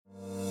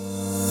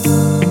Hello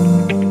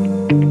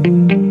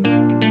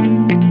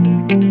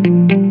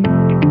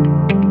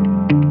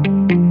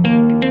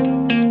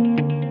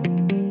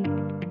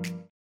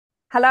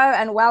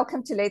and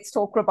welcome to Let's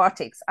Talk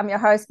Robotics. I'm your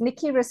host,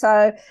 Nikki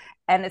Rousseau,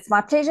 and it's my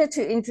pleasure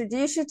to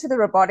introduce you to the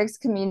robotics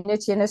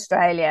community in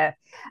Australia.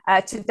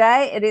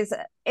 Today, it is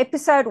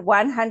episode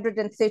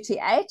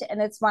 138,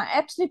 and it's my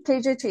absolute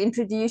pleasure to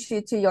introduce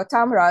you to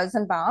Yotam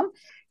Rosenbaum.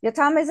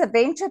 Yotam is a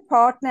venture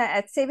partner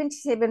at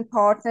 77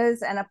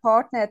 Partners and a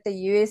partner at the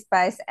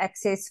US-based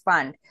Access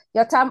Fund.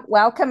 Yotam,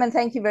 welcome and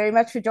thank you very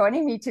much for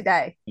joining me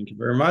today. Thank you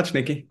very much,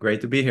 Nikki.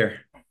 Great to be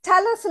here.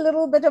 Tell us a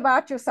little bit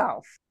about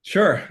yourself.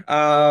 Sure.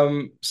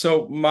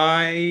 So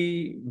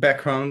my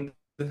background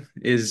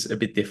is a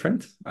bit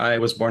different. I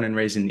was born and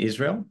raised in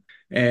Israel.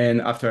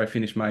 And after I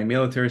finished my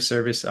military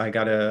service, I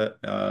got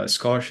a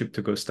scholarship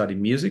to go study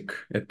music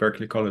at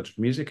Berklee College of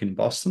Music in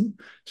Boston.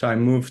 So I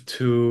moved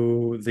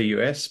to the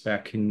US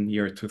back in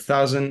year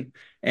 2000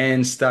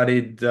 and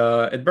studied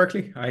at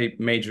Berklee. I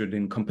majored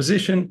in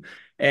composition.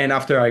 And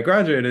after I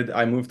graduated,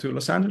 I moved to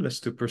Los Angeles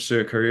to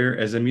pursue a career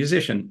as a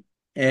musician.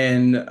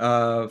 And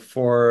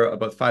for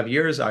about 5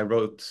 years, I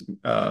wrote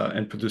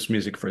and produced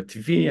music for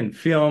TV and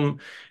film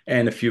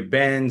and a few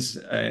bands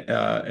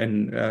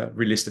and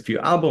released a few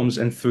albums.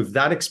 And through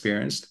that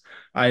experience,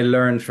 I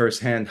learned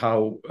firsthand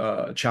how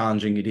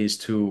challenging it is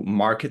to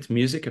market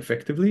music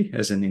effectively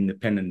as an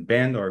independent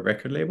band or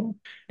record label.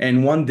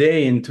 And one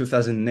day in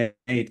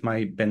 2008,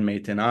 my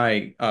bandmate and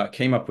I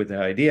came up with the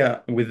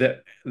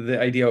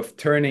idea of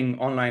turning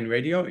online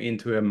radio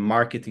into a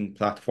marketing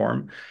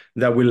platform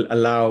that will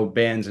allow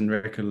bands and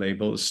record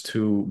labels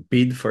to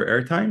bid for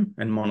airtime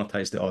and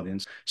monetize the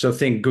audience. So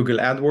think Google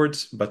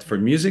AdWords, but for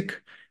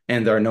music.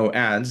 And there are no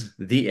ads.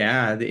 The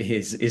ad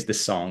is the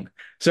song.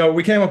 So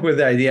we came up with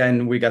the idea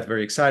and we got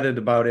very excited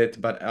about it,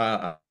 but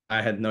I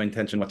had no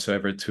intention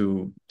whatsoever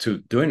to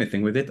do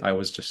anything with it. I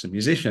was just a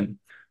musician.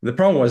 The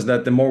problem was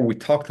that the more we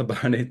talked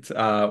about it,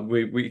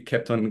 we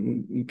kept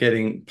on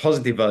getting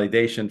positive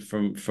validation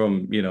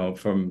from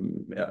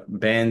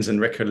bands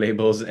and record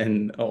labels,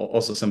 and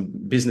also some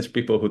business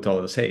people who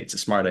told us, "Hey, it's a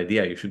smart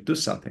idea. You should do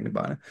something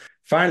about it."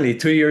 Finally,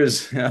 2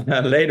 years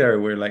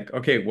later, we're like,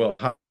 "Okay, well,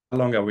 how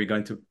long are we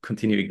going to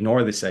continue to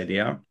ignore this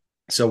idea?"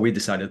 So we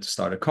decided to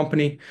start a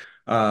company,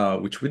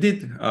 which we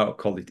did,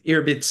 called it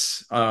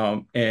Earbits,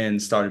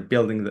 and started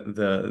building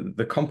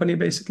the company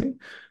basically.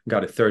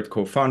 Got a third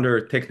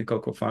co-founder, technical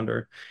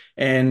co-founder.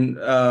 And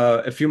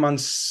a few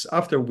months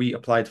after, we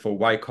applied for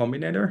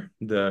Y-Combinator,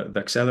 the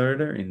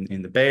accelerator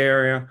in the Bay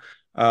Area.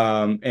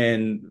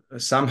 And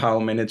somehow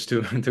managed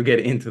to get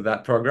into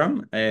that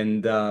program.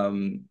 And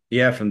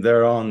from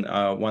there on,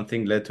 one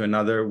thing led to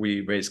another.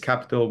 We raised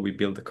capital, we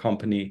built a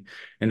company,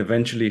 and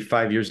eventually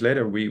 5 years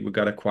later, we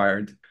got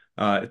acquired.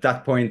 At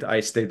that point, I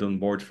stayed on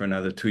board for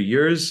another 2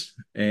 years.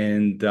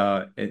 And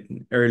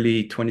in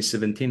early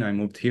 2017, I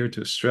moved here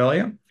to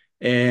Australia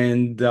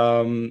and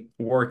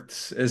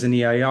worked as an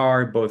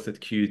EIR, both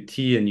at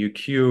QUT and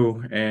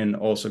UQ, and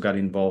also got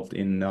involved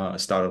in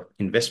startup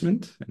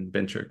investment and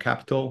venture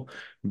capital,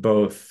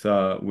 both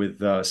with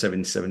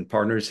 77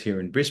 Partners here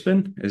in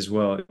Brisbane, as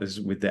well as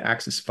with the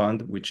Access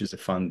Fund, which is a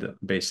fund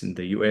based in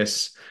the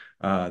US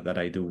that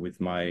I do with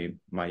my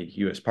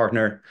US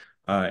partner.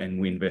 And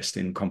we invest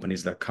in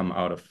companies that come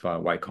out of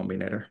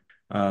Y-Combinator.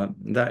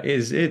 That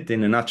is it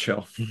in a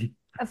nutshell.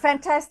 A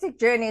fantastic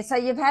journey. So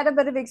you've had a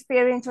bit of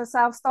experience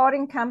yourself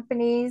starting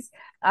companies.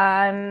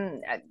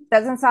 It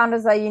doesn't sound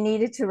as though you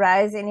needed to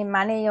raise any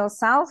money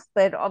yourself,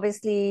 but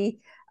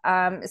obviously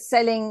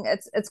selling,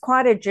 it's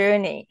quite a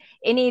journey.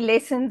 Any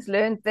lessons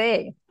learned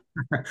there?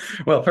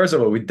 Well, first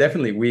of all,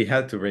 we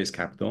had to raise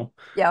capital.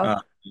 Yeah.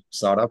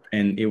 Startup,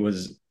 and it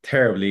was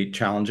terribly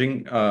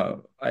challenging.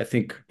 I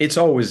think it's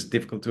always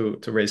difficult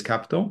to raise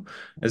capital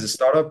as a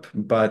startup,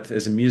 but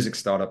as a music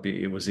startup,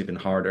 it was even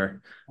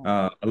harder.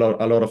 A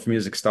lot of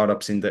music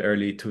startups in the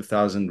early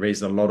 2000s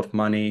raised a lot of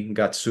money,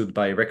 got sued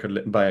by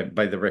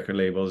the record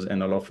labels,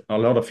 and a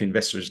lot of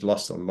investors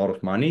lost a lot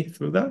of money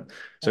through that.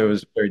 So it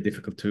was very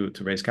difficult to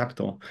raise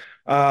capital.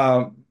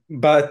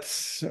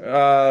 But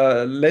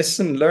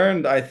lesson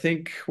learned, I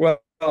think,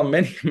 well,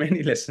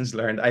 many lessons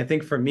learned. I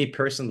think for me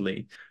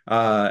personally,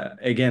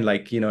 again,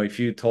 if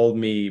you told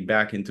me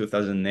back in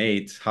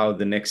 2008 how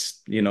the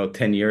next,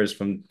 10 years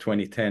from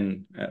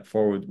 2010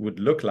 forward would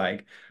look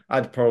like,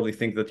 I'd probably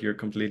think that you're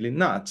completely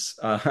nuts.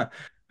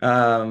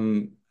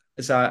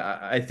 So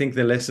I think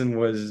the lesson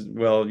was,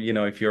 well,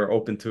 if you're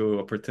open to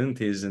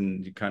opportunities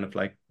and you kind of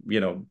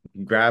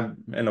grab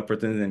an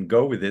opportunity and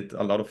go with it,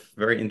 a lot of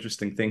very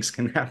interesting things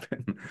can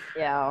happen.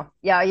 Yeah,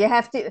 you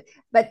have to,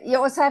 but you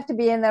also have to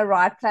be in the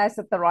right place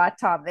at the right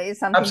time. There is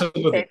something to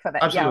be said for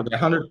that. Absolutely,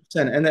 100%.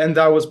 And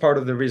that was part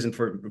of the reason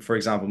for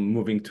example,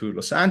 moving to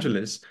Los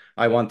Angeles.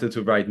 I wanted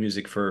to write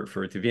music for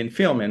TV and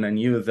film, and I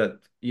knew that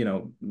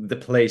the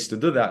place to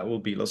do that will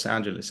be Los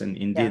Angeles, and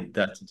indeed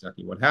that's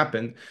exactly what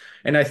happened.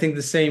 And I think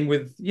the same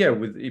with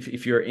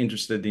if you're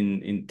interested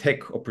in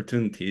tech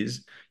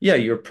opportunities,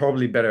 you're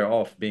probably better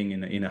off being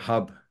in a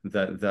hub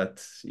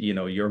that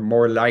you're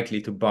more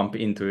likely to bump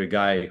into a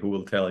guy who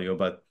will tell you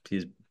about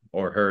his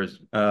or her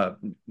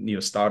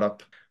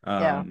startup.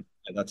 Yeah.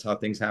 That's how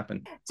things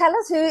happen. Tell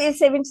us, who is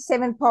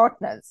 77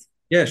 Partners?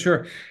 Yeah,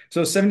 sure.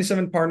 So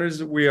 77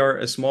 Partners, we are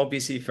a small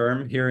VC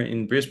firm here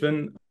in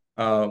Brisbane.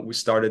 We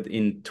started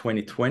in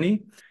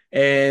 2020,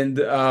 and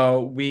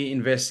we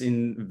invest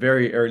in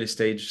very early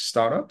stage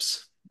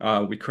startups.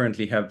 We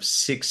currently have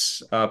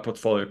 6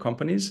 portfolio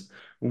companies.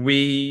 A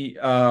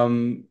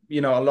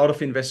lot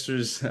of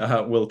investors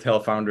will tell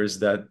founders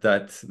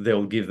that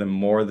they'll give them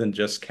more than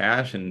just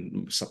cash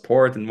and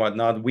support and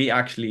whatnot. We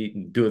actually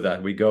do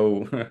that. We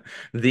go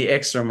the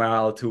extra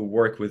mile to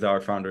work with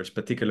our founders,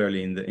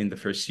 particularly in the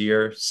first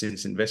year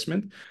since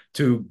investment,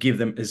 to give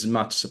them as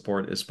much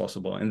support as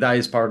possible. And that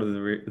is part of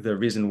the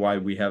reason why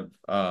we have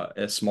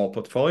a small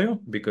portfolio,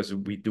 because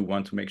we do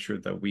want to make sure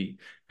that we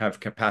have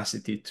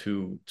capacity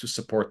to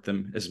support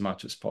them as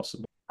much as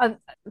possible.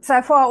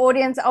 So for our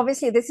audience,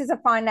 obviously this is a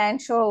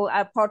financial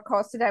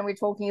podcast today. We're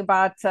talking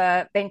about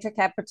venture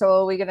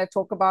capital. We're going to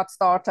talk about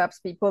startups,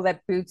 people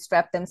that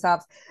bootstrap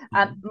themselves.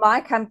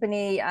 My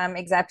company,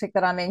 Exaptic,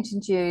 that I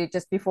mentioned to you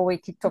just before we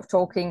kicked off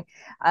talking,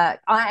 I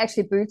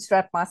actually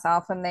bootstrapped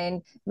myself. And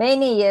then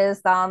many years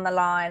down the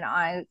line,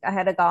 I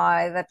had a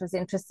guy that was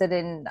interested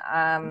in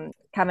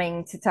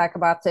coming to take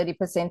about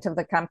 30% of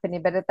the company.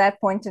 But at that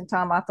point in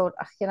time, I thought,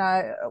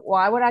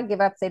 why would I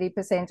give up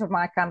 30% of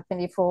my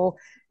company for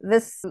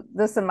this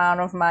amount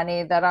of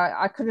money that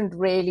I couldn't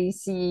really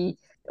see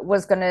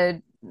was going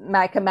to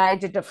make a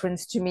major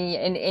difference to me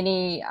in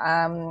any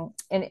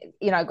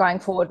going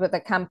forward with the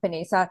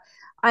company. So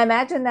I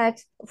imagine that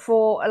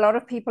for a lot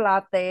of people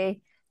out there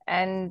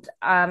and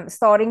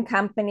starting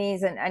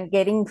companies and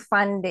getting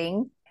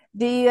funding,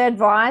 do you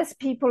advise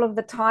people of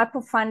the type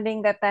of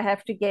funding that they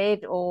have to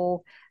get,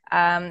 or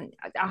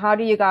how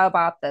do you go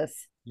about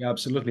this? Yeah,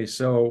 absolutely.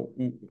 So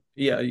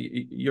yeah,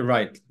 you're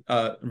right.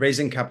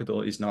 Raising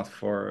capital is not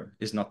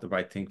the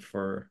right thing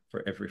for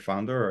every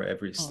founder or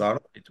every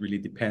startup. It really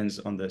depends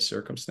on the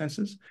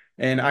circumstances.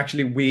 And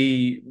actually,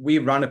 we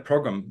run a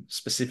program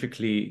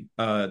specifically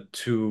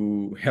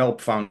to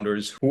help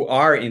founders who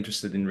are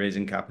interested in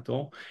raising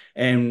capital,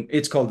 and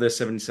it's called the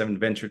 77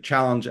 Venture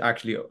Challenge.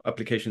 Actually,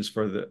 applications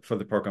for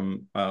the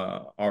program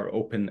are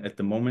open at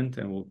the moment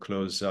and will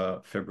close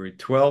February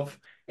 12th.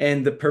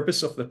 And the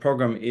purpose of the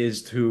program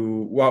is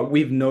what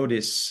we've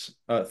noticed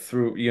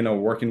through,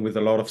 working with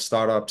a lot of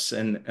startups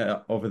and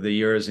over the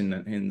years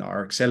in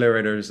our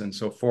accelerators and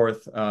so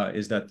forth,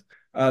 is that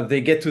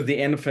they get to the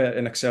end of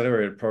an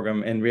accelerator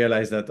program and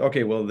realize that,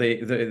 okay, well,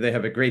 they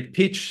have a great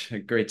pitch, a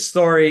great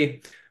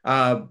story,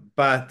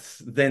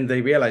 but then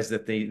they realize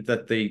that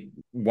they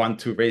want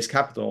to raise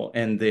capital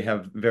and they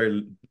have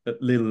very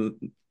little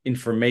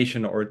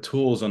information or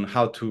tools on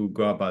how to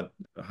go about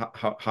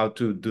how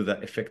to do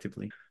that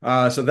effectively.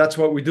 So that's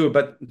what we do.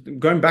 But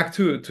going back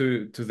to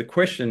the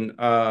question,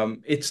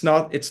 it's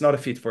not a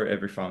fit for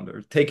every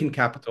founder. Taking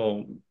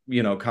capital,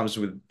 comes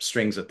with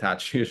strings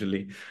attached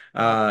usually.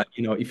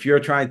 If you're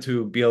trying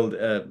to build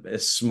a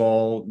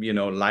small,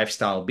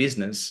 lifestyle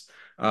business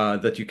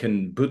that you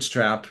can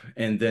bootstrap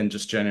and then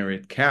just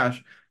generate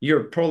cash,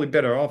 you're probably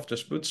better off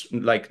just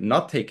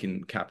not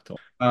taking capital.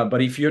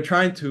 But if you're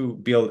trying to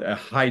build a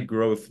high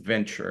growth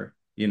venture,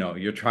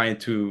 you're trying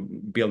to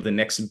build the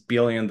next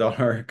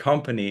billion-dollar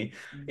company,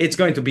 it's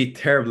going to be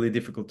terribly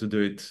difficult to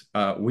do it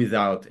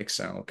without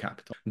external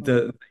capital.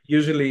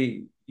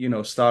 Usually,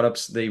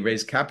 startups, they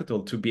raise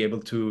capital to be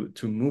able to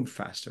move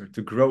faster,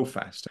 to grow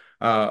faster,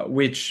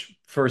 which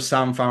for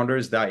some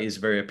founders that is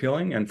very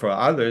appealing, and for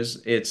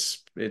others,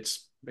 it's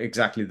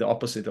exactly the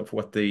opposite of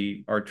what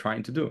they are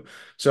trying to do.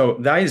 So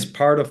that is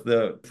part of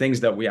the things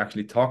that we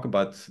actually talk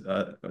about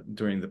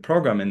during the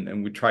program,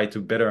 and we try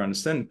to better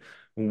understand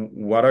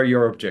what are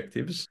your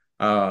objectives.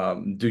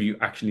 Do you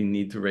actually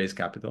need to raise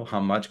capital? How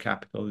much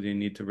capital do you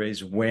need to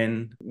raise?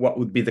 When? What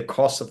would be the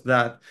cost of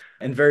that?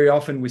 And very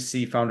often we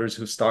see founders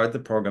who start the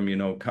program,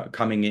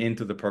 coming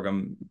into the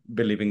program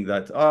believing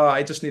that,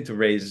 I just need to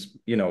raise,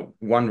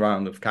 one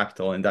round of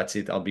capital and that's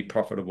it. I'll be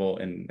profitable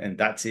and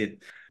that's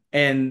it.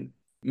 And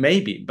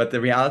maybe, but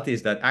the reality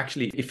is that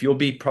actually, if you'll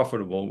be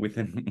profitable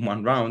within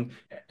one round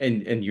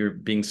and you're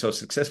being so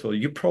successful,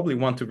 you probably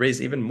want to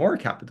raise even more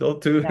capital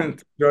to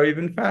grow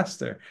even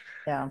faster.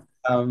 Yeah.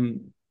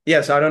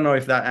 Yes, I don't know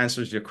if that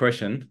answers your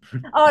question.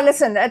 Oh,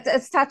 listen,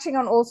 it's touching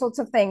on all sorts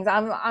of things.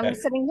 I'm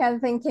sitting here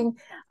thinking,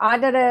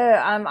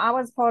 I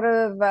was part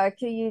of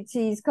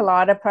QUT's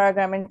Collider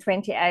program in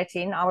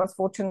 2018. I was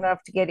fortunate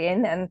enough to get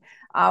in, and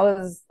I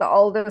was the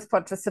oldest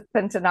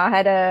participant,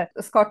 and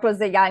Scott was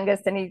the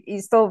youngest, and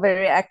he's still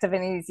very active,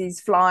 and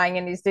he's flying,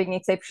 and he's doing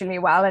exceptionally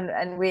well,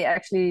 and we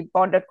actually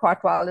bonded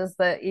quite well.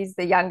 He's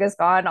the youngest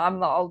guy, and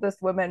I'm the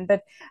oldest woman,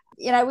 but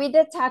we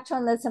did touch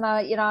on this, and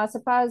I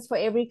suppose for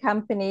every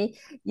company,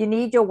 you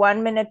need your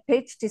 1-minute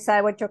pitch to say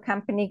what your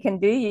company can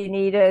do. You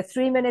need a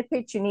 3-minute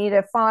pitch. You need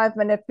a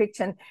 5-minute pitch,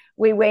 and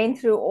we went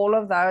through all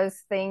of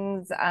those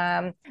things.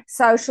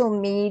 Social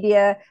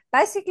media,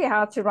 basically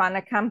how to run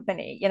a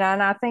company.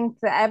 And I think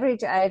the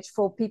average age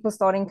for people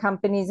starting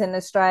companies in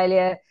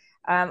Australia,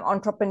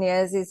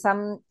 entrepreneurs, is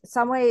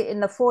somewhere in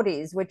the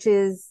 40s, which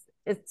is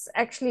it's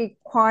actually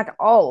quite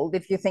old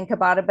if you think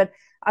about it, but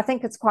I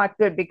think it's quite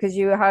good because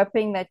you're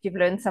hoping that you've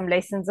learned some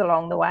lessons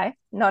along the way,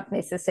 not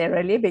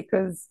necessarily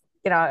because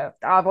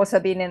I've also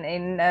been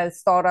in a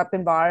startup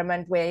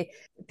environment where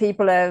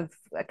people have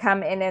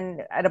come in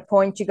and at a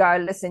point you go,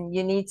 listen,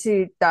 you need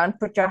to don't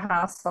put your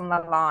house on the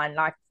line.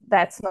 Like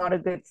that's not a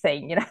good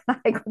thing.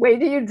 Like where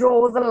do you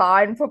draw the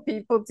line for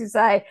people to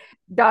say,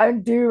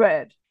 don't do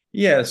it?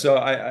 Yeah, so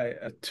I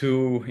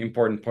two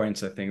important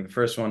points, I think. The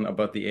first one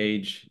about the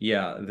age.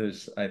 Yeah,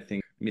 there's, I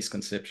think,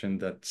 misconception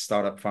that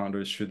startup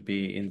founders should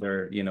be in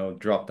their,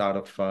 dropped out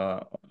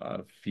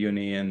of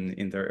uni and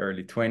in their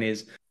early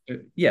 20s.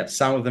 Yeah,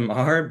 some of them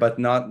are, but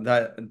not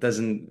that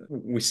doesn't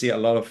we see a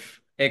lot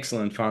of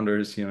excellent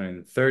founders,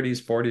 in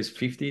 30s, 40s,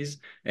 50s.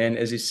 And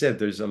as you said,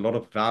 there's a lot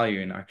of value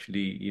in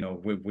actually,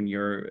 when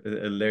you're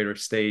a later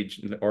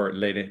stage or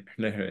later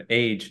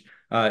age,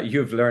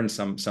 you've learned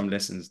some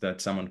lessons that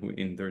someone who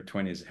in their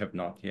 20s have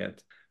not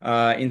yet.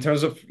 In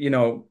terms of,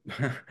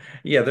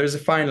 yeah, there's a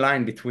fine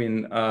line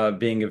between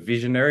being a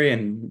visionary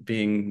and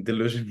being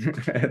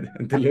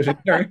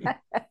delusionary.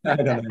 I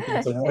don't know if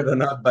it's a word or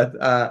not, but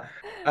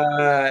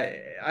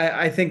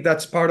I think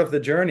that's part of the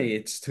journey.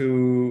 It's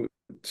to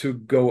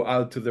go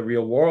out to the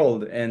real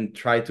world and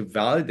try to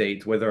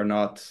validate whether or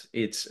not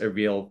it's a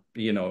real,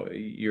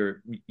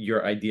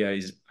 your idea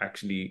is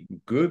actually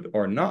good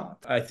or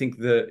not. I think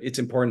it's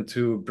important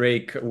to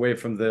break away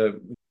from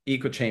the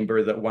echo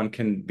chamber that one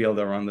can build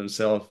around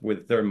themselves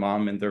with their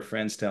mom and their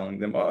friends telling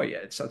them, oh yeah,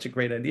 it's such a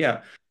great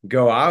idea.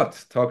 Go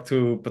out, talk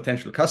to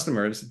potential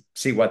customers,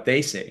 see what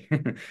they say.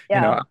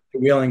 Yeah. I'm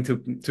willing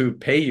to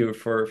pay you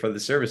for the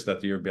service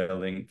that you're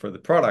building, for the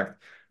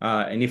product.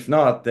 And if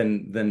not,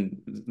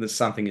 then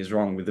something is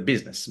wrong with the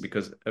business,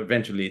 because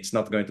eventually it's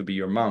not going to be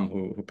your mom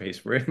who pays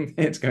for it.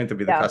 It's going to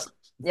be the Yeah. customer.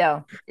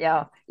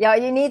 Yeah.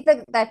 You need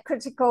that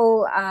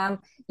critical, and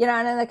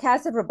in the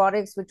case of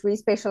robotics, which we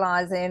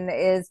specialize in,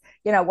 is,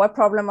 what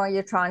problem are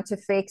you trying to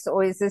fix?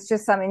 Or is this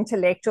just some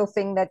intellectual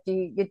thing that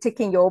you're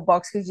ticking your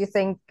box because you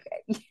think,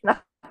 you know,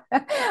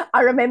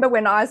 I remember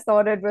when I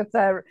started with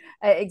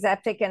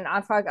Exaptic, and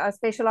I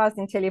specialized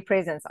in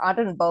telepresence. I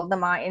didn't build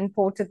them, I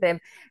imported them.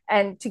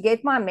 And to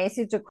get my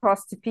message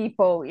across to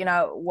people,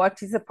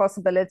 what is the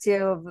possibility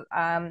of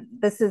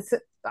this is,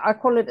 I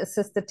call it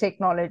assisted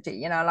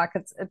technology, like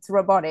it's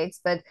robotics,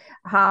 but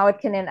how it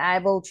can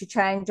enable to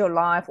change your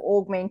life,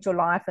 augment your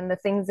life, and the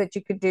things that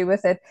you could do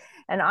with it.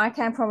 And I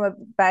came from a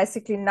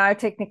basically no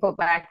technical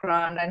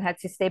background and had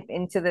to step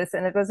into this.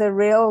 And it was a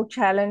real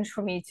challenge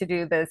for me to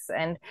do this.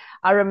 And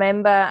I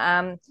remember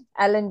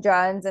Alan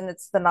Jones, and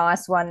it's the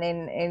nice one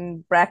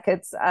in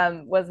brackets,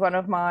 was one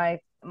of my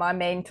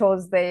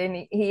mentors there,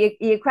 and he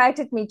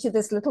equated me to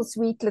this little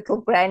sweet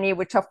little granny,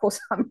 which of course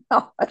I'm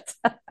not.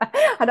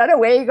 I don't know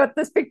where he got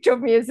this picture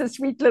of me as a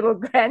sweet little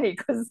granny,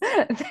 because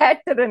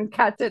that didn't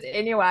cut it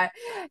anyway.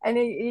 And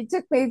he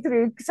took me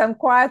through some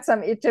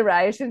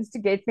iterations to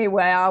get me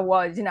where I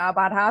was,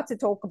 about how to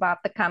talk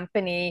about the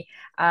company,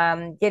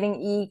 getting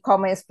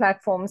e-commerce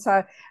platforms.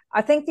 So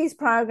I think these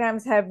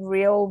programs have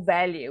real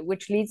value,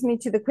 which leads me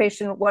to the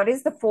question, what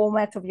is the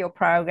format of your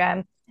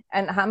program?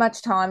 And how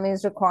much time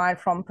is required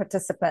from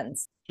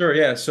participants? Sure,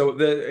 yeah. So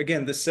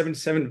the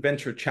 77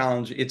 Venture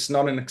Challenge, it's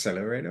not an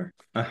accelerator.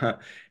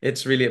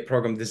 It's really a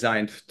program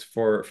designed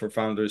for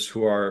founders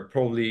who are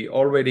probably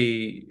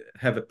already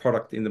have a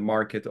product in the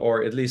market,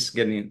 or at least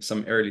getting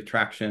some early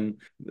traction,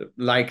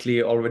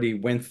 likely already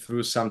went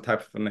through some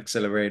type of an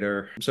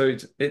accelerator. So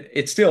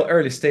it's still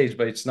early stage,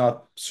 but it's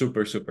not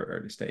super, super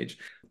early stage.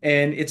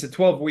 And it's a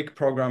 12-week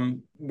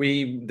program.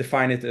 We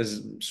define it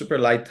as super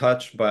light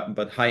touch,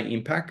 but high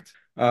impact.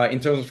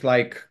 In terms of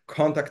like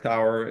contact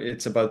hour,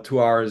 it's about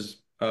 2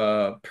 hours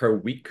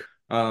per week.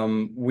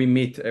 We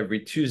meet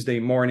every Tuesday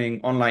morning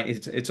online.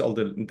 It's all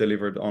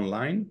delivered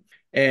online.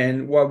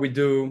 And what we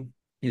do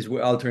is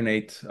we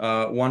alternate.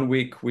 1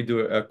 week we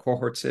do a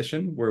cohort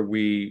session where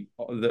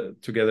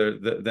together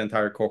the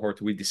entire cohort,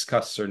 we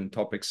discuss certain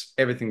topics,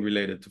 everything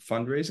related to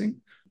fundraising.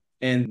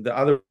 And the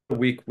other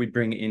week, we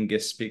bring in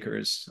guest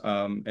speakers,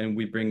 and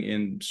we bring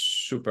in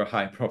super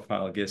high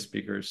profile guest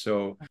speakers.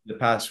 So in the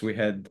past, we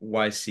had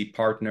YC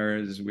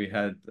partners, we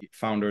had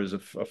founders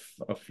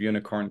of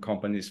unicorn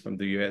companies from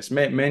the US.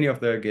 Many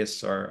of the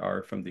guests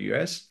are from the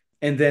US.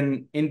 And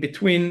then in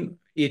between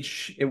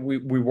we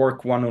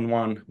work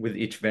one-on-one with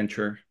each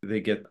venture. They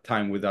get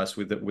time with us,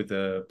 with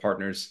the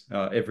partners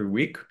every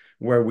week,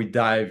 where we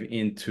dive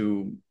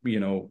into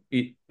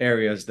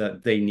areas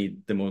that they need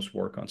the most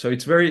work on. So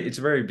it's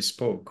very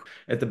bespoke.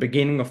 At the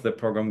beginning of the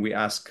program, we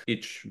ask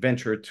each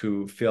venture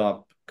to fill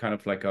up kind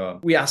of like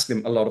we ask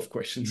them a lot of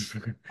questions.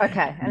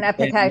 Okay, an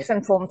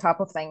application form type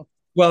of thing.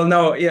 Well,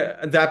 no,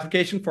 yeah, the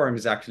application form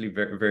is actually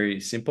very, very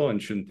simple and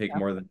shouldn't take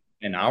more than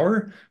an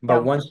hour.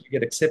 But once you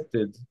get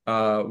accepted,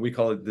 we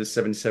call it the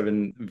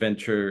 77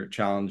 Venture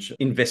Challenge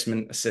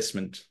Investment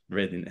Assessment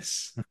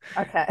Readiness.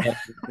 Okay.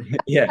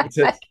 Yeah.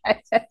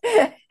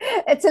 Okay.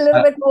 It's a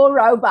little bit more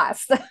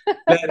robust.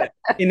 But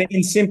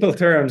in simple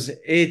terms,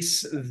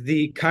 it's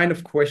the kind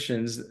of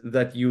questions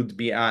that you'd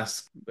be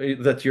asked,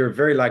 that you're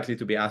very likely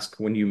to be asked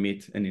when you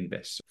meet an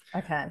investor.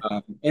 Okay.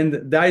 And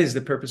that is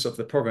the purpose of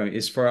the program,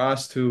 is for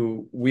us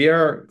to,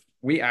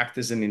 we act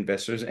as an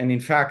investors, and in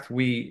fact,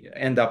 we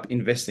end up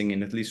investing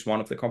in at least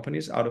one of the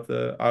companies out of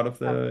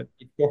the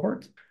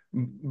cohort.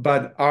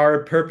 But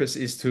our purpose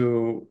is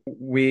to,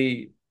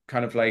 we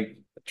kind of like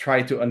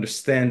try to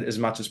understand as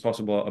much as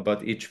possible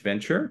about each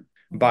venture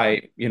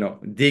by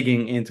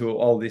digging into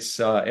all these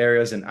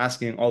areas and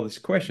asking all these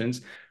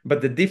questions.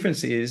 But the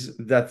difference is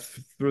that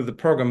through the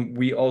program,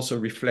 we also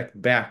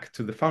reflect back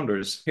to the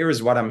founders. Here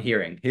is what I'm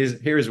hearing.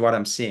 Here is what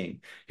I'm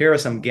seeing. Here are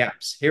some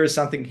gaps. Here is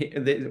something.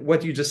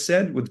 What you just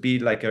said would be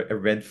like a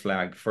red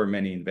flag for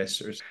many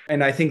investors.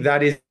 And I think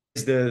that is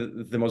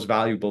the most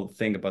valuable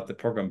thing about the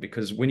program,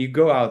 because when you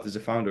go out as a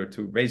founder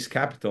to raise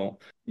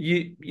capital,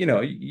 you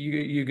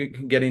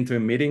can get into a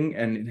meeting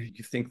and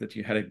you think that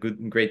you had a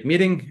great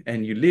meeting,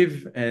 and you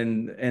leave,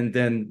 and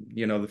then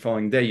the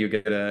following day you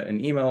get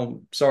an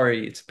email,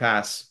 sorry, it's a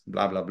pass,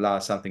 blah blah blah,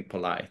 something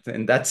polite,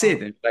 and that's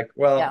it. And like,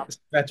 well, Yeah.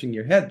 scratching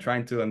your head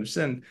trying to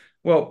understand,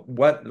 well,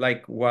 what,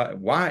 like, what,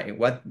 why,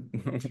 what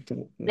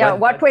Yeah,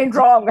 what went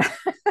wrong?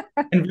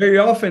 And very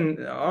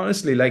often,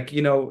 honestly, like,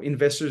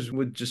 investors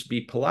would just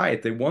be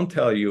polite. They won't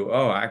tell you,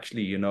 oh,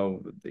 actually,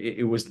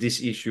 it was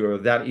this issue or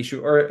that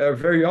issue. Or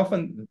very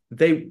often,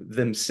 they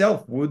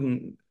themselves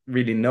wouldn't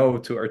really know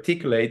to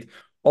articulate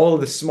all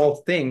the small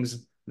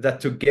things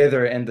that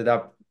together ended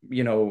up,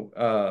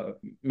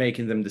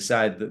 making them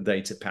decide that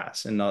it's a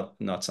pass and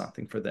not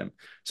something for them.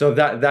 So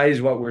that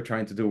is what we're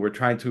trying to do. We're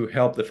trying to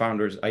help the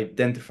founders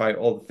identify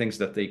all the things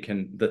that they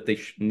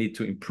need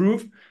to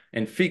improve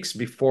and fix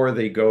before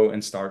they go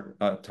and start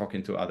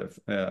talking to other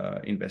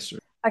investors.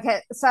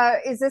 Okay, so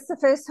is this the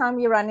first time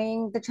you're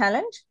running the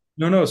challenge?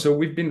 No. So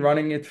we've been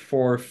running it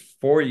for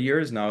 4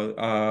 years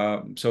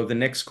now. So the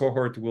next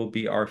cohort will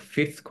be our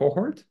fifth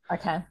cohort.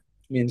 Okay.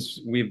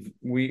 Means we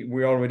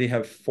already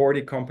have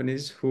 40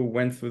 companies who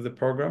went through the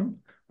program.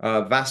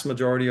 Vast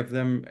majority of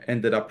them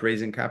ended up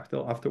raising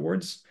capital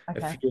afterwards. A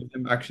Okay. few of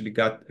them actually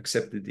got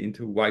accepted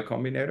into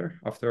Y-Combinator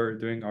after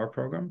doing our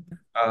program.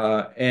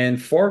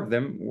 And 4 of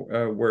them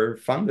were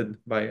funded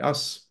by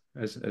us.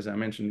 As I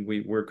mentioned,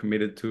 we were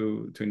committed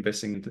to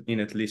investing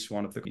in at least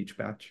one of each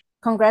batch.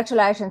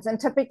 Congratulations. And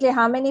typically,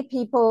 how many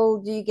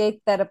people do you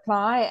get that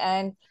apply?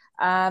 And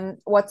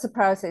what's the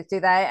process? Do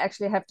they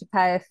actually have to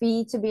pay a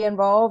fee to be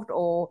involved,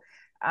 or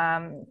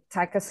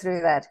take us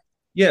through that?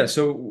 Yeah,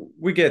 so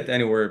we get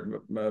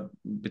anywhere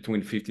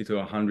between 50 to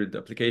 100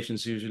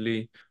 applications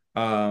usually.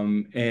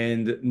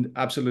 And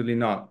absolutely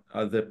not.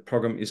 The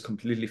program is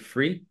completely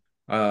free.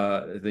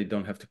 They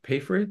don't have to pay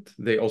for it.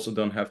 They also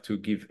don't have to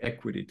give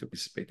equity to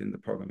participate in the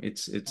program.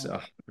 It's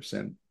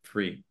 100%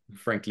 free.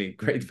 Frankly,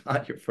 great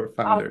value for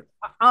founders.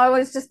 I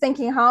was just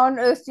thinking, how on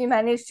earth do you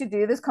manage to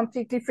do this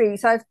completely free?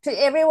 So to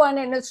everyone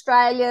in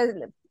Australia,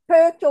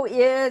 perk your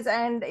ears,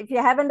 and if you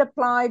haven't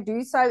applied,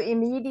 do so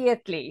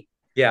immediately.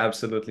 Yeah,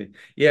 absolutely.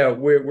 Yeah,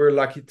 we're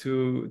lucky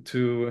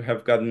to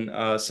have gotten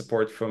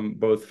support from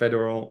both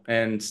federal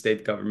and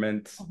state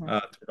government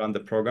to run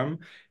the program.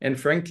 And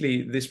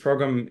frankly, this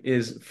program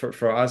is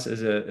for us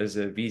as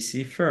a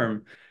VC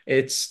firm,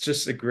 it's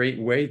just a great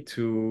way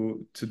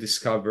to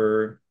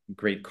discover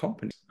great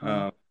companies.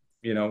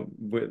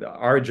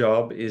 Our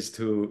job is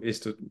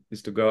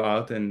to go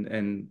out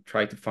and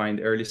try to find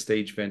early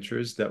stage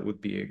ventures that would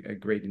be a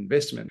great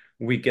investment.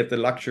 We get the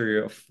luxury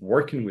of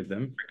working with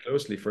them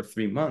closely for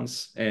 3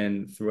 months,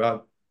 and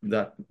throughout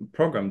that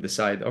program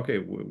decide, okay,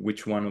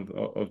 which one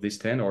of these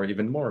 10 or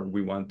even more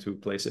we want to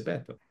place a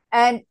bet on.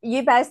 And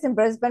you're based in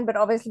Brisbane, but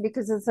obviously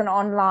because it's an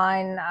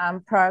online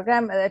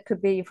program, it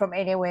could be from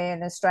anywhere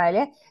in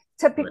Australia.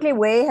 Typically,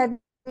 where have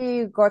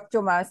you got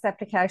your most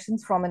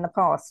applications from in the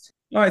past?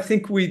 No, I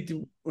think we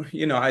do,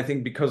 I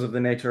think because of the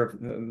nature of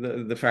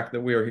the fact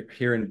that we are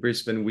here in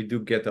Brisbane, we do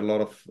get a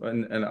lot of,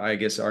 and I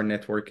guess our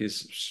network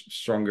is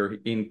stronger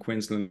in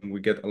Queensland.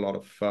 We get a lot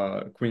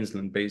of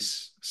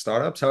Queensland-based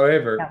startups.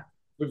 However,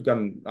 we've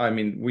done, I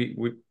mean, we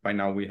by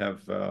now we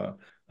have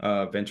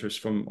ventures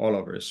from all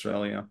over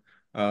Australia.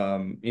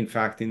 In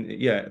fact, in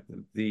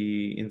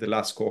the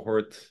last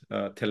cohort,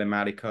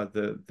 Telematica,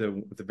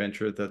 the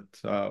venture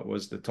that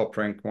was the top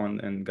ranked one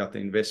and got the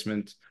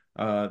investment,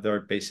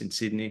 they're based in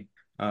Sydney.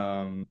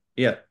 All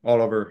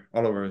over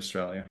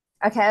Australia.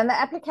 Okay, and the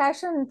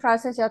application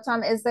process,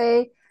 Yotam, is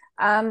there,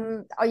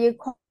 are you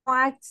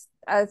quite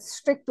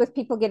strict with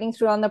people getting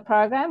through on the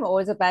program,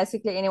 or is it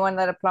basically anyone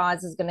that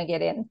applies is going to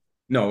get in?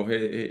 No,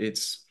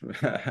 it's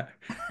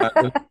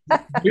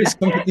there's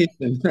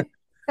competition.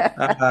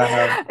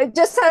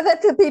 Just so that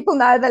the people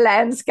know the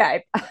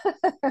landscape.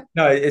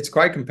 No, it's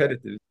quite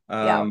competitive.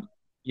 Yeah.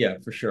 Yeah,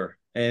 for sure.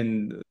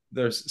 And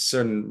there's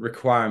certain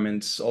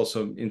requirements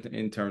also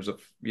in terms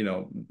of,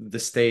 the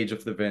stage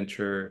of the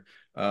venture,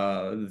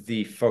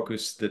 the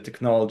focus, the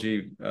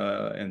technology,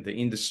 and the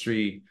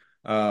industry.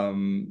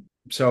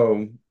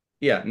 So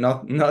yeah,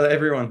 not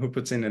everyone who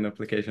puts in an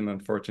application,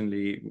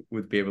 unfortunately,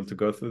 would be able to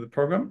go through the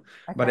program.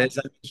 But Okay. as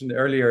I mentioned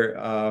earlier,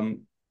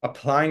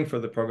 applying for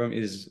the program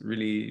is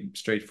really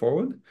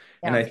straightforward,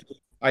 and Yeah.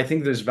 I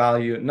think there's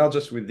value not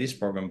just with this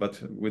program, but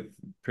with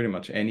pretty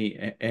much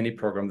any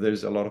program.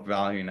 There's a lot of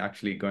value in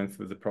actually going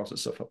through the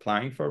process of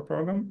applying for a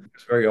program.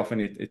 Because very often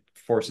it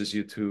forces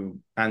you to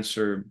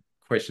answer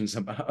questions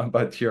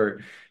about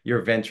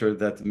your venture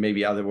that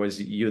maybe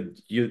otherwise you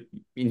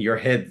in your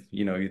head,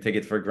 you take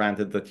it for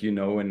granted that you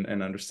know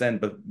and understand,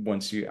 but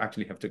once you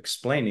actually have to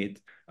explain it,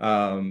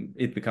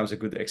 it becomes a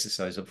good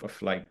exercise of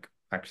like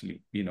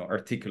actually,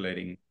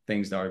 articulating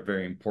things that are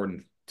very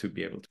important to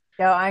be able to.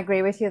 Yeah, I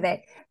agree with you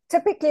there.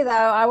 Typically,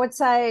 though, I would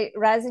say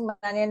raising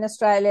money in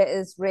Australia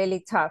is really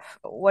tough.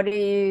 What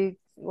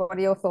are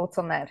your thoughts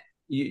on that?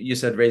 You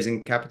said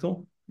raising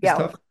capital is Yeah.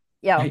 tough.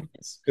 Yeah. I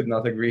could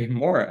not agree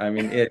more. I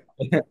mean,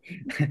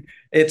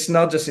 it's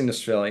not just in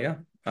Australia.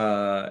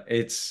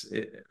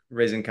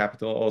 Raising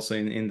capital also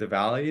in the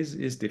valley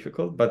is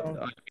difficult, but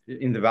Mm.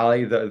 in the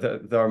valley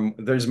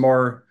there's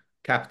more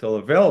capital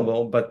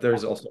available, but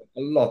there's also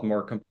a lot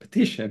more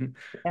competition.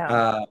 Yeah.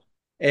 Uh,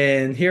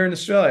 and here in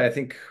Australia, I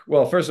think,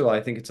 well, first of all,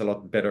 I think it's a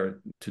lot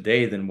better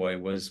today than what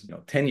it was,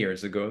 10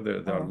 years ago. There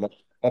are a Mm. lot of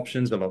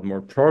options, a lot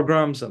more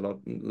programs, a lot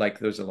like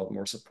there's a lot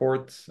more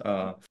support.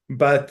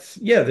 But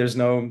yeah, there's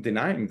no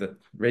denying that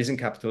raising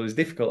capital is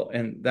difficult.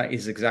 And that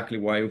is exactly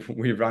why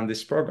we run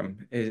this program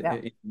Yeah.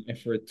 in an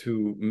effort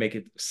to make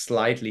it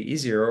slightly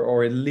easier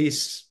or at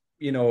least,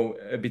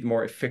 a bit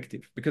more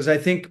effective. Because I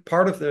think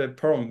part of the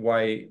problem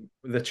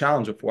the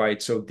challenge of why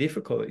it's so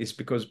difficult is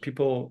because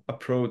people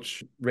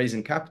approach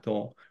raising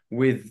capital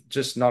with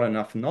just not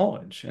enough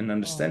knowledge and Mm.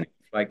 understanding.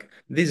 Like,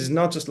 this is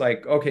not just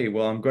like, okay,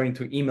 well, I'm going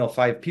to email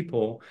 5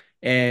 people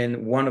and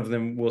one of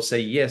them will say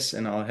yes,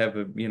 and I'll have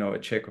a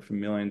check of $1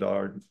 million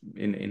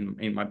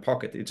in my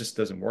pocket. It just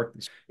doesn't work.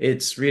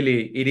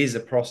 It is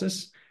a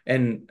process,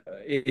 and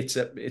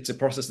it's a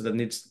process that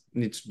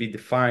needs to be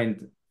defined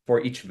for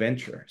each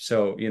venture. So,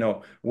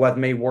 what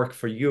may work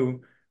for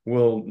you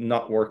will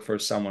not work for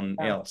someone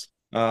Yeah. else.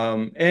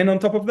 And on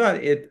top of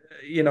that,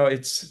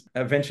 it's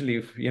eventually,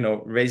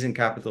 raising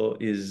capital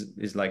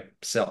is like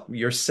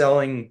you're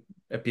selling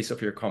a piece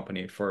of your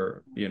company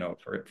for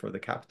the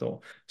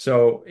capital.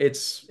 So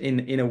it's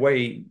in a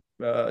way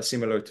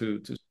similar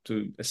to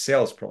a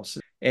sales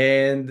process.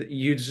 And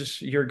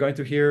you're going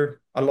to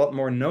hear a lot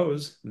more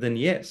no's than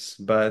yes,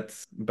 but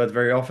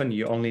very often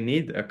you only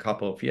need a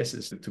couple of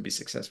yeses to be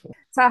successful.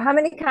 So, how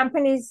many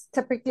companies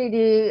typically do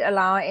you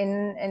allow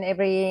in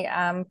every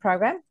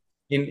program?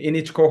 In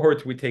each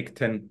cohort, we take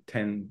 10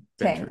 10.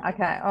 ventures.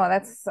 Okay. Oh,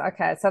 that's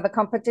okay. So the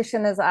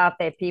competition is out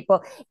there,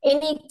 people.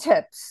 Any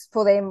tips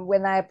for them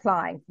when they're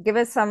applying? Give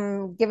us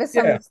some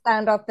Yeah.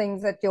 standout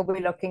things that you'll be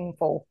looking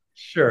for.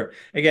 Sure.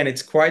 Again,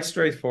 it's quite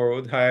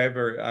straightforward.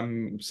 However,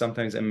 I'm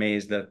sometimes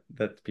amazed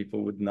that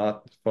people would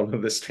not follow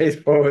the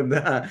straightforward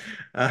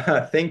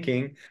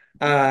thinking.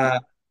 Uh,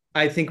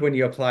 I think when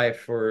you apply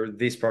for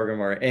this program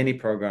or any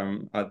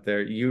program out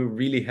there, you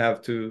really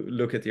have to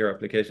look at your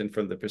application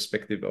from the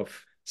perspective of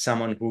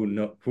someone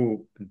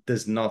who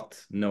does not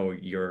know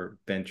your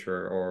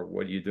venture or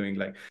what you're doing.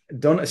 Like,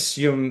 don't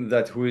assume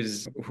that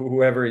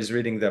whoever is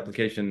reading the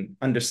application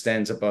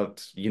understands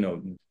about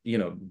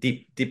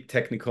deep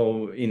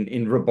technical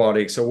in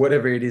robotics or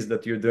whatever it is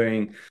that you're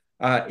doing.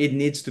 It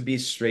needs to be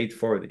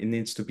straightforward. It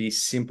needs to be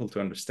simple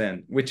to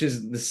understand, which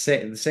is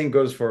the same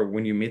goes for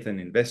when you meet an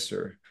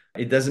investor.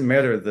 It doesn't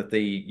matter that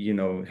they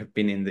have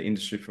been in the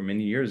industry for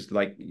many years.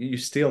 Like, you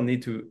still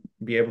need to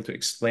be able to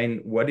explain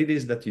what it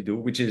is that you do,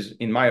 which is,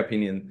 in my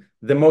opinion,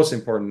 the most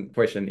important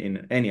question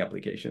in any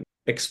application.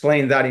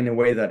 Explain that in a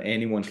way that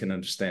anyone can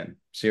understand.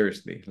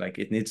 Seriously, like,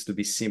 it needs to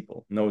be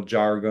simple, no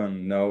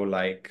jargon, no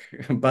like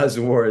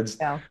buzzwords.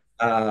 Yeah.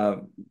 uh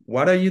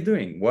what are you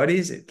doing? What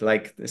is it?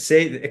 Like,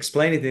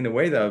 explain it in a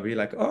way that will be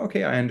like, oh,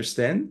 okay, I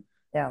understand.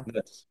 Yeah.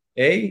 That's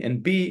A,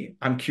 and B,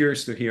 I'm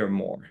curious to hear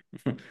more.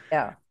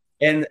 Yeah.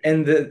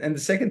 And the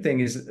second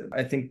thing is,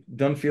 I think,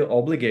 don't feel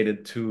obligated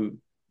to,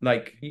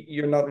 like,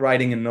 you're not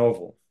writing a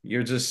novel.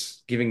 You're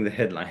just giving the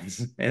headlines.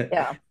 And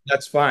Yeah.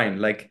 that's fine.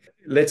 Like,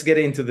 let's get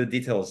into the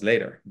details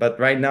later. But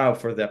right now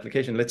for the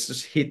application, let's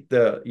just hit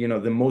the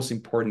most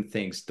important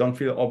things. Don't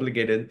feel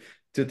obligated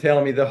to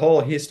tell me the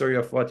whole history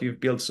of what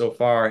you've built so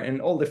far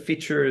and all the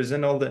features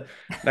and all the,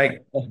 like,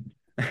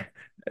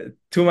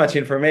 too much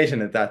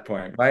information at that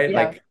point, right? Yeah.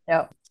 Like,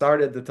 Yeah.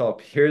 start at the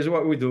top. Here's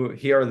what we do.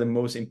 Here are the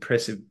most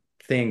impressive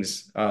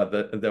things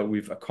that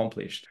we've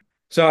accomplished.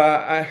 So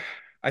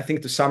I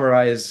think, to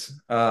summarize,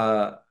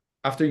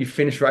 after you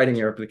finish writing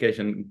your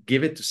application,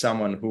 give it to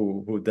someone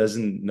who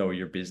doesn't know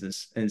your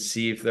business and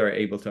see if they're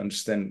able to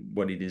understand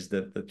what it is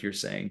that you're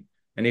saying.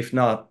 And if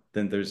not,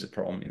 then there's a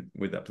problem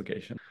with the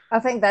application. I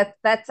think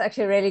that's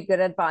actually really good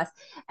advice.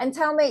 And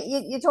tell me,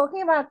 you're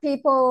talking about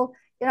people.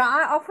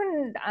 I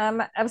often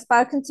have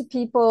spoken to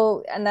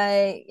people, and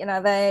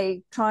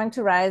they trying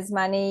to raise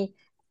money,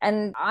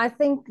 and I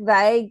think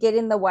they get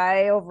in the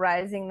way of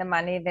raising the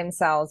money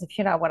themselves, if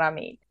you know what I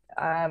mean.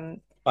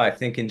 I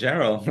think in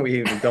general,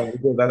 we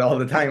don't do that all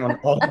the time on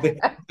all the.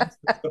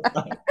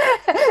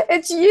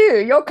 It's you.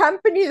 Your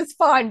company is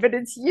fine, but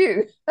it's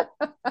you.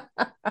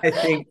 I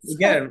think So,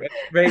 again,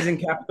 raising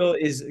capital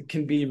is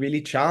can be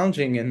really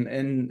challenging,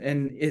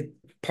 and it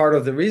part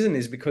of the reason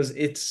is because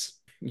it's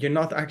you're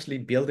not actually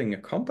building a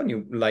company.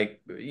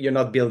 Like you're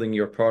not building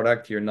your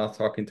product, you're not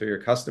talking to your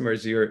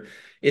customers.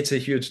 It's a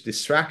huge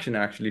distraction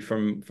actually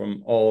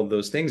from all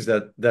those things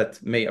that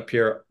may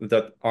appear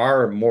that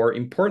are more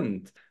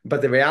important.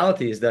 But the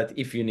reality is that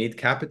if you need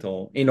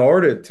capital in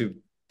order to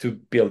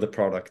build a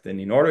product and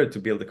in order to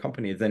build a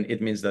company, then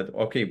it means that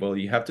okay, well,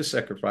 you have to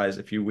sacrifice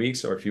a few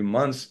weeks or a few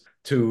months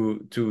to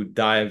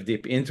dive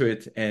deep into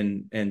it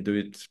and do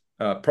it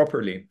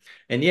properly.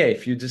 And yeah,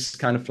 if you just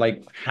kind of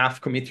like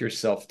half commit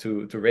yourself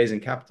to raising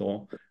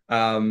capital,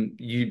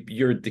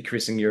 you're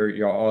decreasing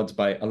your odds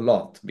by a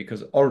lot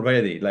because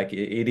already like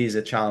it is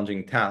a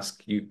challenging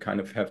task. You kind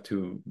of have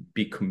to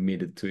be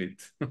committed to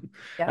it.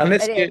 yeah,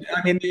 Unless it you, is.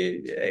 I mean,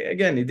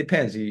 again, it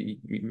depends.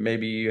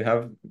 Maybe you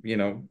have,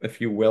 a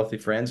few wealthy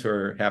friends who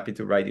are happy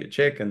to write you a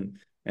check and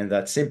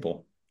that's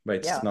simple, but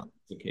it's Yeah. not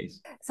the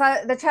case. So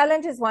the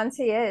challenge is once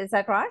a year, is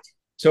that right?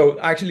 So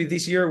actually,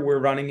 this year we're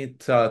running it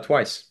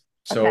twice.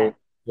 Okay. So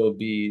will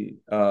be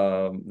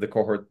the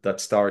cohort that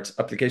starts.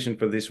 Application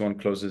for this one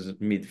closes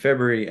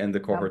mid-February, and the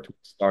Yeah. cohort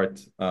will start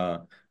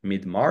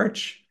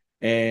mid-March.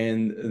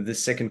 And the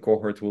second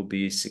cohort will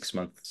be 6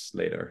 months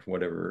later,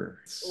 whatever.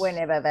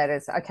 Whenever that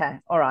is. Okay.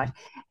 All right.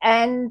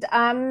 And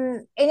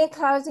any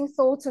closing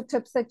thoughts or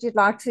tips that you'd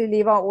like to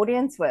leave our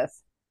audience with?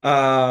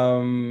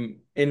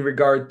 In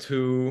regard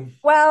to,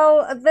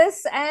 Well,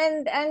 this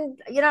and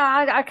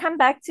I come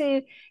back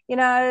to,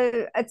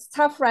 it's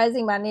tough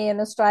raising money in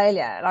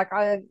Australia. Like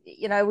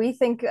we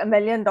think $1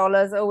 million,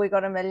 oh, we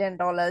got $1 million.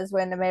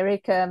 When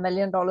America, $1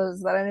 million,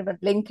 they don't even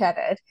blink at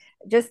it.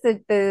 Just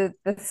the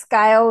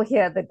scale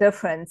here, the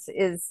difference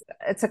is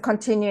it's a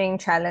continuing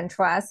challenge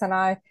for us. And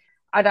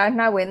I don't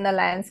know when the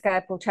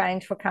landscape will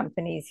change for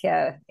companies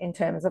here in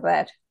terms of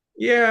that.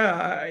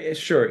 yeah,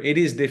 sure, it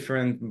is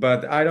different,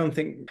 but I don't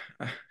think,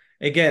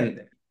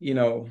 again,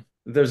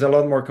 there's a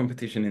lot more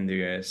competition in the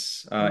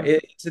US. Mm,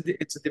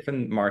 It's a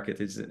different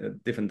market. It's a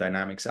different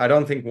dynamics. I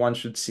don't think one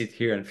should sit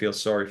here and feel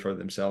sorry for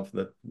themselves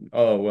that,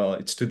 oh, well,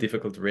 it's too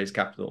difficult to raise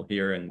capital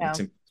here. And yeah.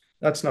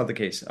 that's not the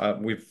case.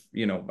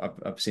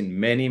 I've seen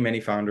many, many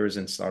founders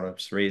and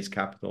startups raise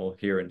capital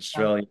here in Yeah.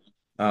 Australia,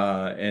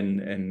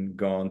 and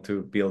go on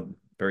to build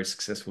very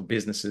successful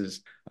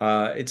businesses.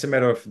 It's a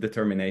matter of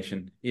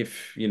determination.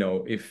 If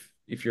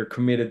you're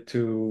committed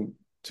to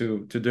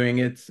doing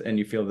it and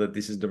you feel that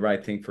this is the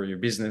right thing for your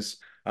business,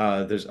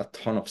 there's a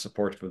ton of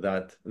support for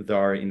that.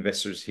 There are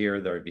investors here,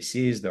 there are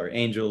VCs, there are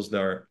angels,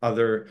 there are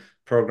other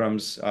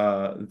programs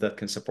that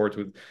can support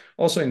with.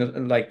 Also,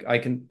 like I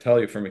can tell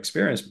you from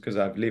experience because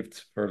I've lived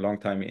for a long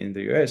time in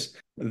the US,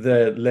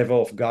 the level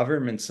of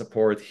government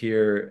support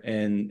here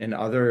and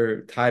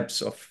other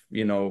types of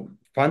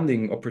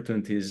funding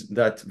opportunities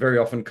that very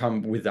often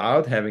come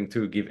without having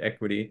to give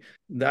equity,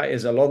 that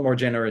is a lot more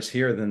generous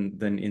here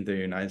than in the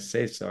United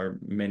States. There are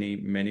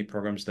many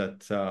programs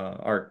that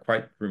are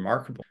quite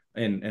remarkable,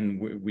 and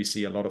we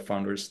see a lot of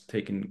founders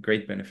taking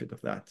great benefit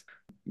of that.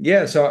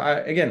 Yeah, so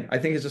I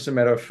think it's just a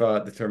matter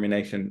of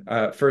determination.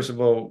 First of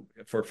all,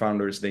 for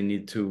founders, they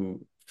need to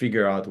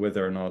figure out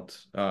whether or not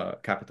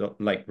capital,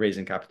 like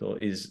raising capital,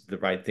 is the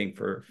right thing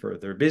for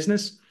their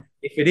business.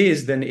 If it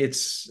is, then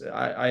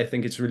I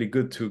think it's really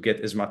good to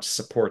get as much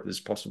support as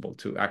possible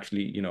to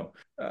actually,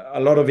 a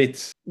lot of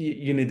it,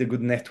 you need a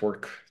good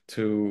network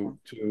to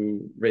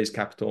raise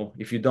capital.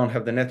 If you don't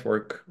have the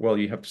network, well,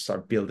 you have to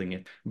start building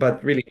it.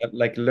 But really,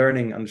 like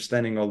learning,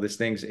 understanding all these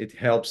things, it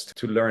helps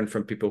to learn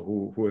from people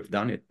who have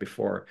done it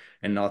before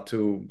and not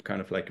to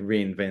kind of like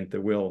reinvent the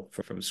wheel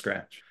from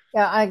scratch.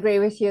 Yeah, I agree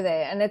with you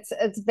there. And it's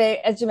very,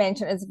 as you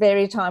mentioned, it's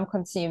very time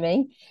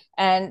consuming.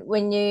 And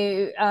when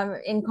you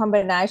in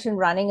combination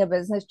running a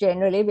business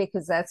generally,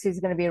 because that's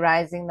who's going to be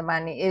raising the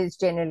money, is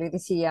generally the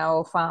CEO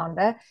or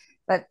founder,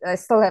 but they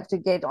still have to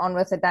get on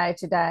with the day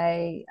to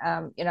day,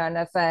 and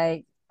if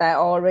they're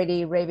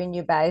already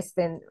revenue based,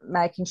 then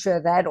making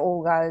sure that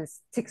all goes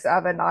ticks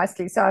over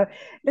nicely. So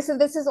listen,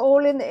 this is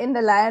all in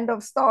the land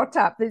of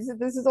startup. This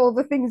is all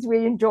the things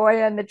we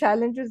enjoy and the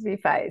challenges we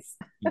face.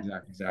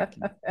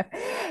 Exactly.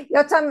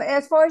 Yotam,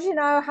 as far as you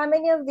know, how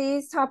many of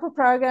these type of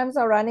programs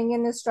are running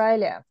in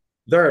Australia?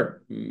 There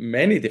are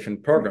many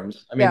different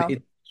programs. I mean, Yeah,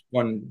 it's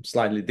one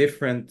slightly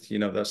different.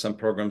 There are some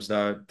programs that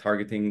are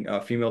targeting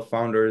female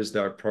founders.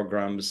 There are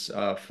programs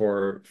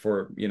for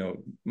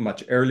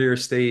much earlier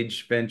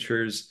stage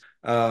ventures.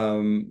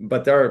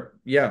 But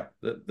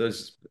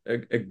there's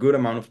a good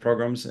amount of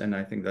programs, and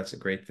I think that's a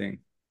great thing.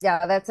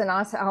 yeah, that's a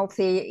nice,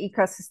 healthy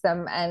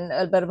ecosystem and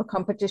a bit of a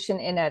competition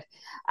in it.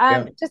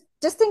 Yeah.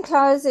 Just in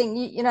closing,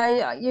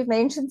 you've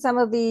mentioned some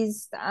of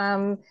these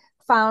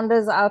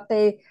founders out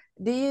there.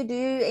 Do you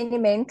do any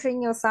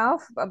mentoring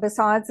yourself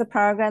besides the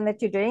program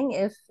that you're doing?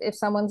 If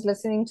someone's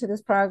listening to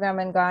this program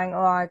and going,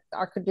 "Oh, I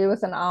could do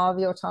with an hour of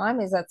your time,"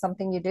 is that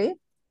something you do?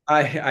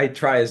 I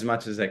try as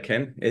much as I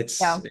can. Yeah, It's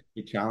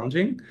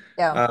challenging,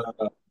 yeah,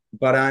 uh,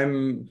 but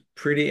I'm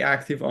pretty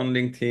active on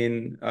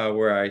LinkedIn,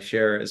 where I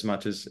share as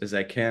much as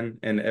I can.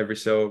 And every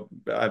so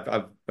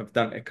I've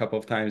done a couple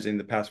of times in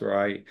the past where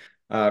I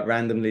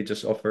randomly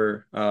just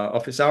offer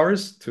office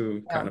hours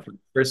to yeah, kind of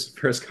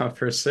first come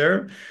first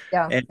serve.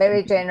 yeah. And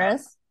Very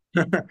generous.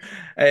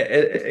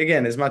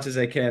 again, as much as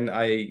I can,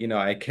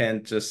 I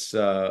can't just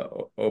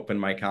open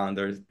my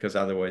calendar because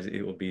otherwise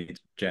it will be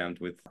jammed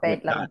with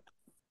Bedlam. that.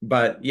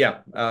 But yeah,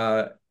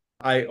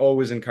 I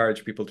always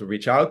encourage people to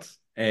reach out.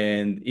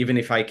 And even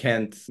if I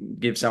can't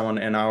give someone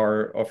an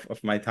hour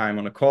of my time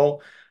on a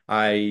call,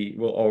 I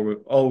will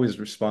always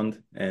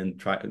respond and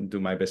try and do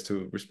my best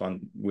to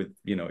respond with,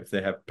 if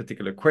they have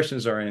particular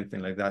questions or anything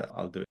like that,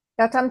 I'll do it.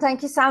 Yotam,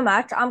 thank you so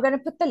much. I'm going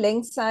to put the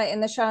links in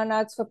the show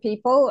notes for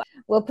people.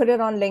 We'll put it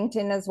on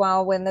LinkedIn as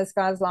well when this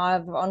goes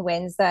live on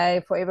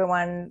Wednesday for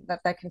everyone that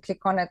they can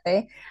click on it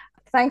there.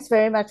 Thanks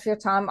very much for your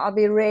time. I'll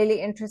be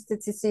really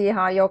interested to see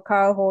how your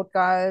cohort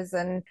goes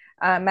and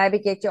maybe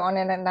get you on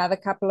in another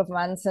couple of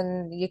months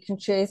and you can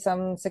share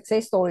some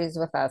success stories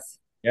with us.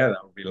 Yeah, that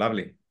would be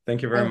lovely.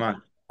 Thank you very Thank much.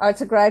 Oh,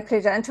 it's a great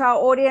pleasure. And to our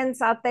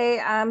audience out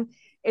there,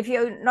 if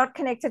you're not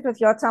connected with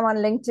Yotam on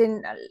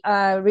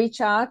LinkedIn,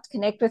 reach out,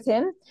 connect with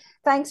him.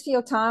 Thanks for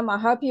your time. I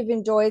hope you've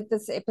enjoyed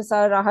this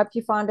episode. I hope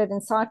you find it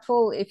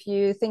insightful if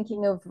you're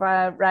thinking of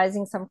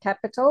raising some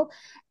capital.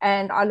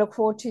 And I look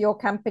forward to your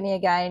company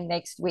again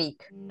next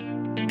week.